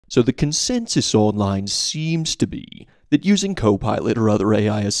So the consensus online seems to be that using Copilot or other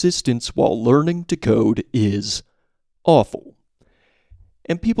AI assistants while learning to code is awful.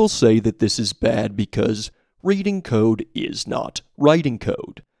 And people say that this is bad because reading code is not writing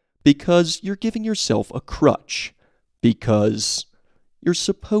code, because you're giving yourself a crutch, because you're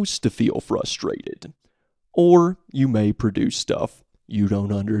supposed to feel frustrated, or you may produce stuff you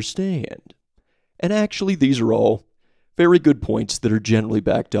don't understand. And actually, these are all very good points that are generally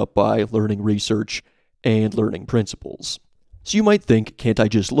backed up by learning research and learning principles. So you might think, can't I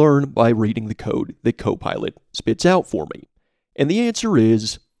just learn by reading the code that Copilot spits out for me? And the answer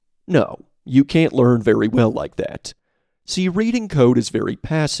is no, you can't learn very well like that. See, reading code is very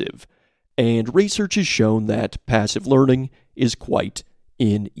passive, and research has shown that passive learning is quite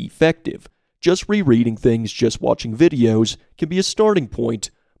ineffective. Just rereading things, just watching videos can be a starting point,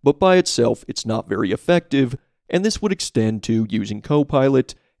 but by itself it's not very effective, and this would extend to using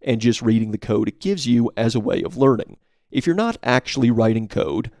Copilot and just reading the code it gives you as a way of learning. If you're not actually writing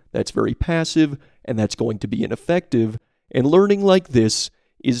code, that's very passive, and that's going to be ineffective, and learning like this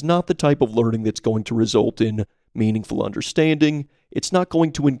is not the type of learning that's going to result in meaningful understanding. It's not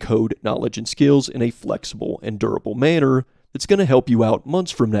going to encode knowledge and skills in a flexible and durable manner that's going to help you out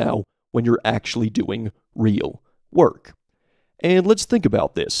months from now when you're actually doing real work. And let's think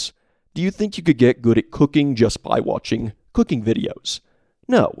about this. Do you think you could get good at cooking just by watching cooking videos?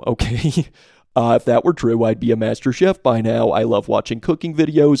 No, okay. If that were true, I'd be a master chef by now. I love watching cooking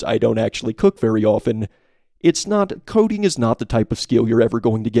videos. I don't actually cook very often. Coding is not the type of skill you're ever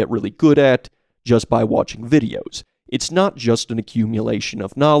going to get really good at just by watching videos. It's not just an accumulation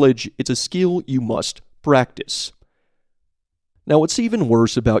of knowledge, it's a skill you must practice. Now, what's even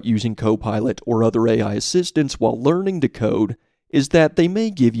worse about using Copilot or other AI assistants while learning to code is that they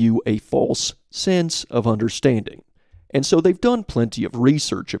may give you a false sense of understanding. And so they've done plenty of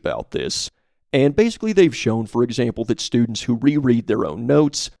research about this, and basically they've shown, for example, that students who reread their own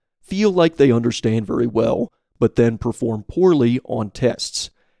notes feel like they understand very well, but then perform poorly on tests.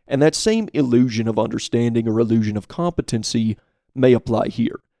 And that same illusion of understanding or illusion of competency may apply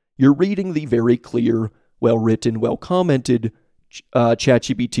here. You're reading the very clear, well-written, well-commented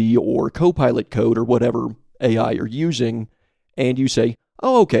ChatGPT or Copilot code or whatever AI you're using, and you say,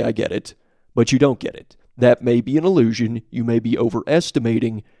 oh, okay, I get it, but you don't get it. That may be an illusion. You may be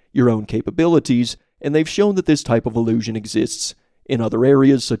overestimating your own capabilities, and they've shown that this type of illusion exists in other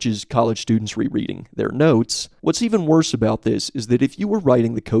areas, such as college students rereading their notes. What's even worse about this is that if you were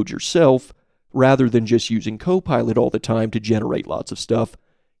writing the code yourself, rather than just using Copilot all the time to generate lots of stuff,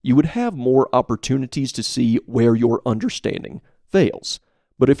 you would have more opportunities to see where your understanding fails.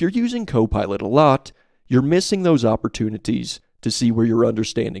 But if you're using Copilot a lot, you're missing those opportunities to see where your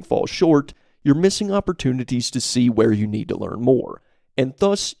understanding falls short. You're missing opportunities to see where you need to learn more. And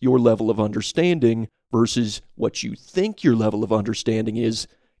thus, your level of understanding versus what you think your level of understanding is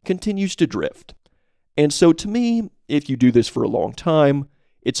continues to drift. And so to me, if you do this for a long time,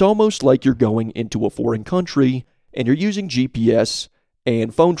 it's almost like you're going into a foreign country and you're using GPS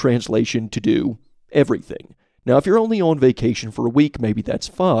and phone translation to do everything. Now, if you're only on vacation for a week, maybe that's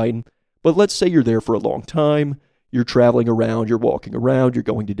fine, but let's say you're there for a long time, you're traveling around, you're walking around, you're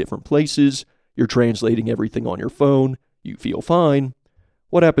going to different places, you're translating everything on your phone, you feel fine.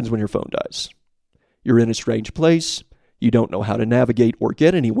 What happens when your phone dies? You're in a strange place, you don't know how to navigate or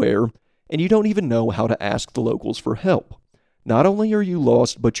get anywhere, and you don't even know how to ask the locals for help. Not only are you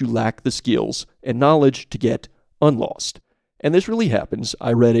lost, but you lack the skills and knowledge to get unlost. And this really happens.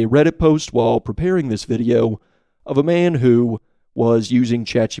 I read a Reddit post while preparing this video of a man who was using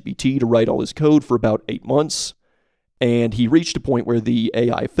ChatGPT to write all his code for about 8 months, and he reached a point where the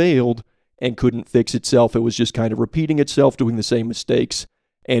AI failed and couldn't fix itself. It was just kind of repeating itself, doing the same mistakes,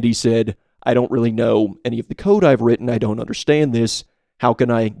 and he said, I don't really know any of the code I've written. I don't understand this. How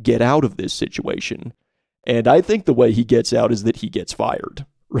can I get out of this situation? And I think the way he gets out is that he gets fired,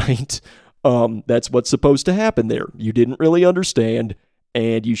 right? That's what's supposed to happen there. You didn't really understand,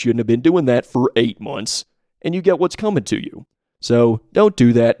 and you shouldn't have been doing that for 8 months, and you get what's coming to you. So don't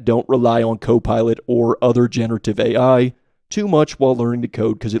do that. Don't rely on Copilot or other generative AI too much while learning to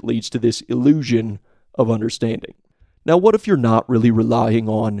code, because it leads to this illusion of understanding. Now, what if you're not really relying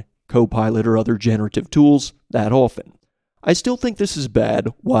on Copilot or other generative tools that often? I still think this is bad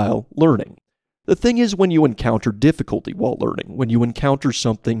while learning. The thing is, when you encounter difficulty while learning, when you encounter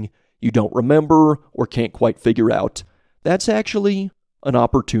something you don't remember or can't quite figure out, that's actually an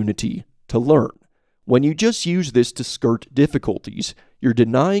opportunity to learn. When you just use this to skirt difficulties, you're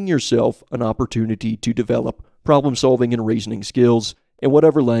denying yourself an opportunity to develop problem-solving and reasoning skills in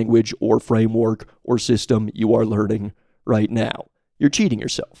whatever language or framework or system you are learning right now. you're cheating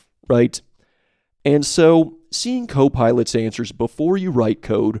yourself, right? And so, seeing Copilot's answers before you write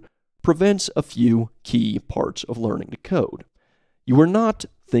code prevents a few key parts of learning to code. You are not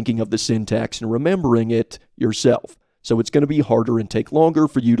thinking of the syntax and remembering it yourself, so it's going to be harder and take longer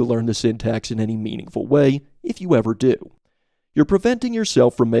for you to learn the syntax in any meaningful way, if you ever do. You're preventing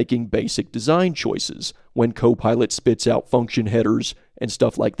yourself from making basic design choices when Copilot spits out function headers and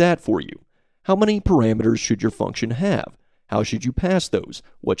stuff like that for you. How many parameters should your function have? How should you pass those?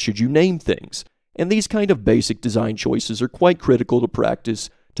 What should you name things? And these kind of basic design choices are quite critical to practice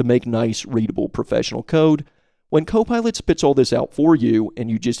to make nice, readable, professional code. When Copilot spits all this out for you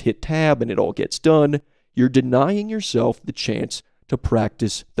and you just hit tab and it all gets done, you're denying yourself the chance to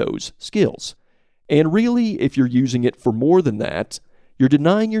practice those skills. And really, if you're using it for more than that, you're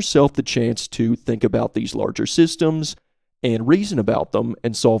denying yourself the chance to think about these larger systems and reason about them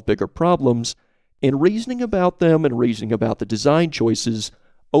and solve bigger problems. And reasoning about them and reasoning about the design choices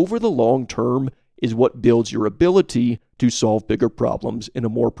over the long term is what builds your ability to solve bigger problems in a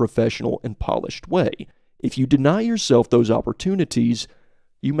more professional and polished way. If you deny yourself those opportunities,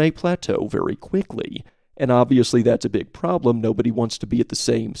 you may plateau very quickly. And obviously that's a big problem. Nobody wants to be at the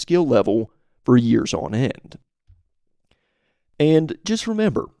same skill level for years on end. And just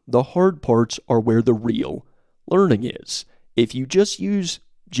remember, the hard parts are where the real learning is. If you just use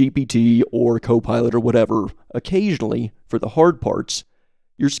GPT or Copilot or whatever occasionally for the hard parts,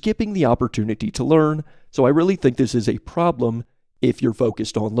 you're skipping the opportunity to learn. So I really think this is a problem if you're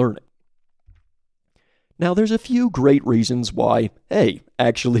focused on learning. Now, there's a few great reasons why, hey,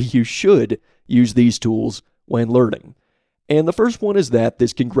 actually you should use these tools when learning. And the first one is that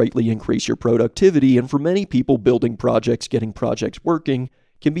this can greatly increase your productivity, and for many people, building projects, getting projects working,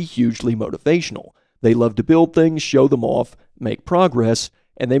 can be hugely motivational. They love to build things, show them off, make progress,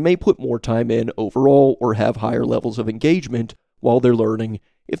 and they may put more time in overall or have higher levels of engagement while they're learning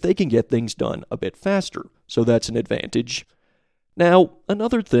if they can get things done a bit faster. So that's an advantage. Now,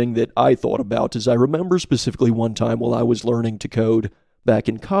 another thing that I thought about is I remember specifically one time while I was learning to code back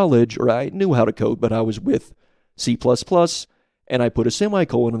in college, or I knew how to code, but I was with C++, and I put a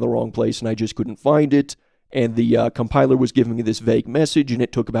semicolon in the wrong place and I just couldn't find it, and the compiler was giving me this vague message, and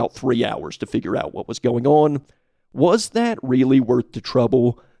it took about 3 hours to figure out what was going on. Was that really worth the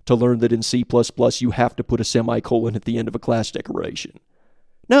trouble to learn that in C++ you have to put a semicolon at the end of a class declaration?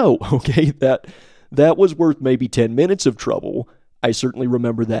 No, okay, that was worth maybe 10 minutes of trouble. I certainly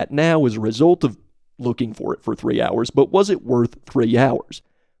remember that now as a result of looking for it for 3 hours, but was it worth 3 hours?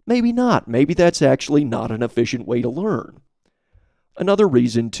 Maybe not. Maybe that's actually not an efficient way to learn. Another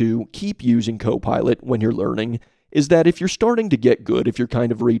reason to keep using Copilot when you're learning is that if you're starting to get good, if you're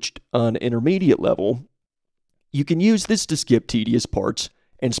kind of reached an intermediate level, you can use this to skip tedious parts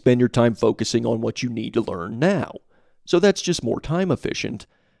and spend your time focusing on what you need to learn now. So that's just more time efficient.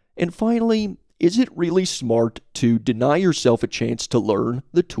 And finally, is it really smart to deny yourself a chance to learn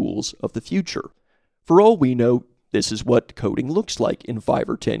the tools of the future? For all we know, this is what coding looks like in 5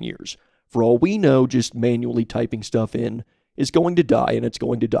 or 10 years. For all we know, just manually typing stuff in is going to die, and it's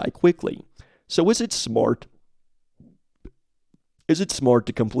going to die quickly. So is it smart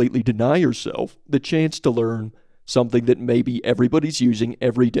to completely deny yourself the chance to learn something that maybe everybody's using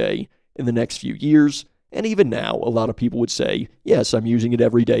every day in the next few years? And even now, a lot of people would say, yes, I'm using it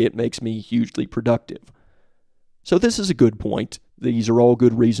every day. It makes me hugely productive. So this is a good point. These are all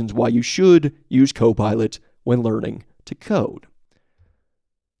good reasons why you should use Copilot when learning to code.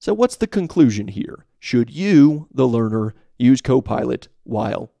 So what's the conclusion here? Should you, the learner, use Copilot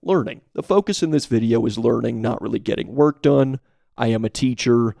while learning? The focus in this video is learning, not really getting work done. I am a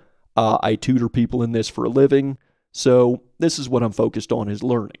teacher. I tutor people in this for a living. So this is what I'm focused on, is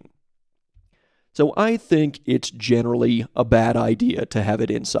learning. So I think it's generally a bad idea to have it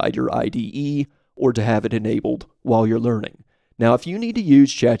inside your IDE or to have it enabled while you're learning. Now, if you need to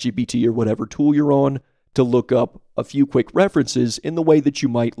use ChatGPT or whatever tool you're on to look up a few quick references in the way that you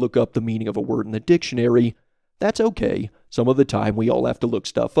might look up the meaning of a word in the dictionary, that's okay. Some of the time we all have to look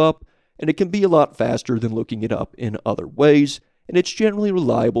stuff up, and it can be a lot faster than looking it up in other ways, and it's generally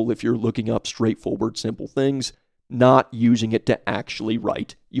reliable if you're looking up straightforward, simple things, not using it to actually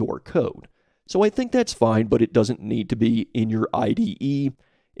write your code. So I think that's fine, but it doesn't need to be in your IDE.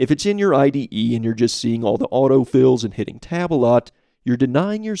 If it's in your IDE and you're just seeing all the autofills and hitting tab a lot, you're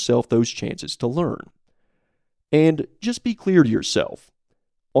denying yourself those chances to learn. And just be clear to yourself,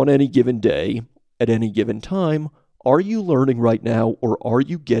 on any given day, at any given time, are you learning right now or are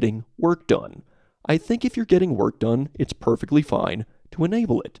you getting work done? I think if you're getting work done, it's perfectly fine to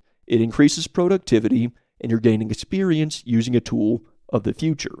enable it. It increases productivity and you're gaining experience using a tool of the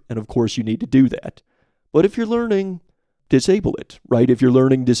future. And of course, you need to do that. But if you're learning, disable it, right? If you're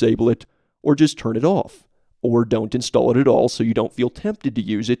learning, disable it, or just turn it off, or don't install it at all so you don't feel tempted to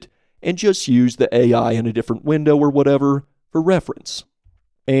use it, and just use the AI in a different window or whatever for reference.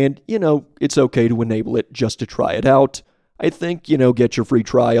 And, it's okay to enable it just to try it out. I think, get your free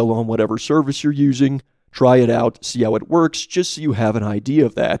trial on whatever service you're using, try it out, see how it works, just so you have an idea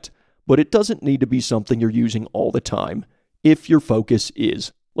of that. But it doesn't need to be something you're using all the time if your focus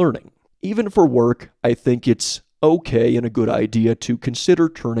is learning. Even for work, I think it's okay and a good idea to consider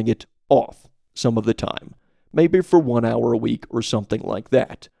turning it off some of the time. Maybe for 1 hour a week or something like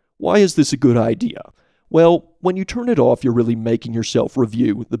that. Why is this a good idea? Well, when you turn it off, you're really making yourself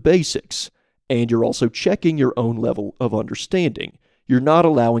review the basics. And you're also checking your own level of understanding. You're not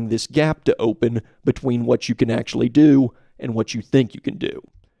allowing this gap to open between what you can actually do and what you think you can do.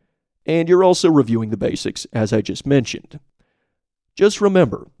 And you're also reviewing the basics, as I just mentioned. Just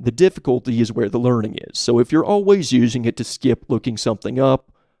remember, the difficulty is where the learning is. So if you're always using it to skip looking something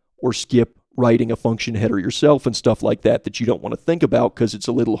up, or skip writing a function header yourself and stuff like that you don't want to think about because it's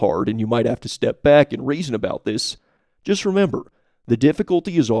a little hard and you might have to step back and reason about this, just remember, the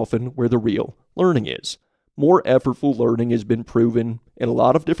difficulty is often where the real learning is. More effortful learning has been proven in a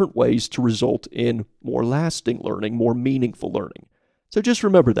lot of different ways to result in more lasting learning, more meaningful learning. So just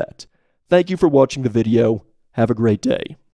remember that. Thank you for watching the video. Have a great day.